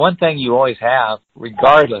One thing you always have,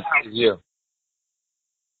 regardless, is you.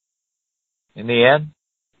 In the end,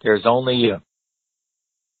 there's only you.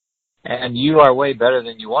 And you are way better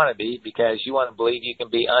than you want to be because you want to believe you can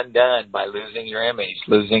be undone by losing your image,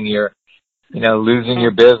 losing your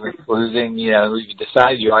business, losing, who you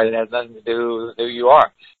decide you are. That has nothing to do with who you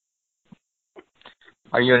are.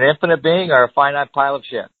 Are you an infinite being or a finite pile of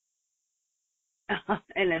shit?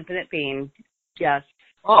 An infinite being, yes.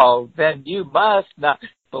 Oh, then you must not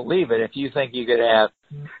believe it if you think you could have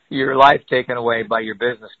your life taken away by your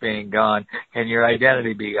business being gone and your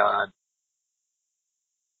identity be gone.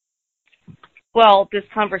 Well, this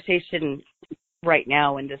conversation right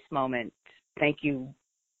now in this moment, thank you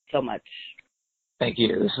so much. Thank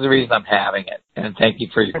you. This is the reason I'm having it. And thank you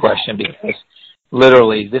for your question because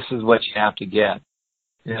literally this is what you have to get.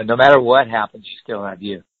 No matter what happens, you still have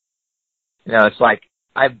you. It's like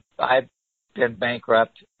I've been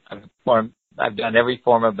bankrupt. I've done every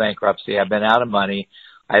form of bankruptcy. I've been out of money.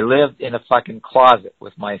 I lived in a fucking closet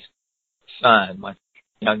with my son, my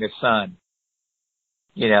youngest son,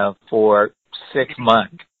 for 6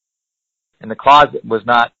 months. And the closet was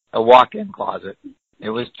not a walk-in closet. It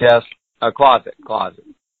was just a closet.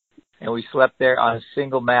 And we slept there on a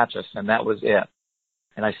single mattress, and that was it.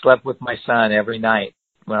 And I slept with my son every night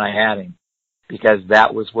when I had him because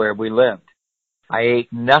that was where we lived. I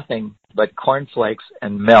ate nothing but cornflakes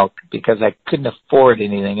and milk because I couldn't afford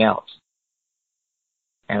anything else.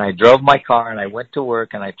 And I drove my car and I went to work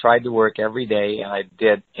and I tried to work every day and I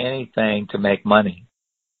did anything to make money.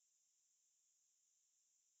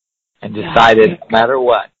 And decided no matter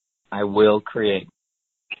what, I will create.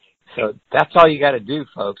 So that's all you got to do,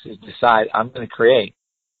 folks, is decide I'm going to create.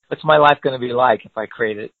 What's my life going to be like if I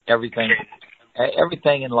created everything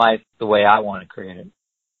in life the way I want to create it?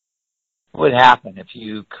 What would happen if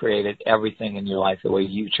you created everything in your life the way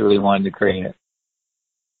you truly wanted to create it?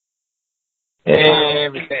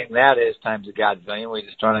 Everything that is times a godzillion. We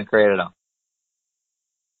just trying to create it all.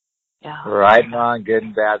 Yeah. Riding on, good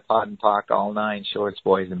and bad, pot and pock, all nine shorts,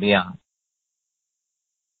 boys, and beyond.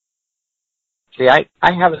 See, I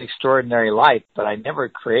have an extraordinary life, but I never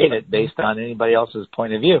create it based on anybody else's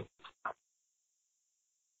point of view.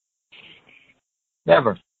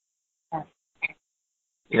 Never.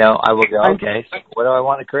 I will go, okay, so what do I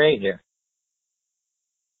want to create here?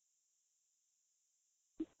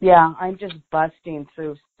 Yeah, I'm just busting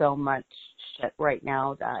through so much shit right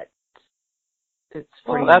now that it's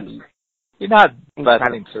pretty. Well, you're not incredible.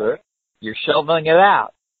 busting through it. You're shoveling it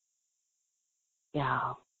out.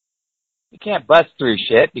 Yeah. You can't bust through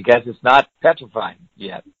shit because it's not petrified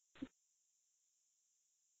yet.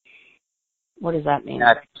 What does that mean?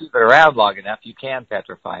 Now, if you keep it around long enough, you can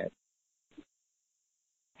petrify it.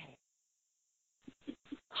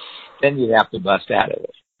 Then you'd have to bust out of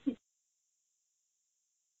it.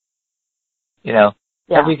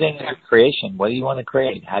 Everything is a creation. What do you want to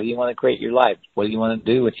create? How do you want to create your life? What do you want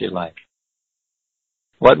to do with your life?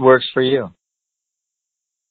 What works for you?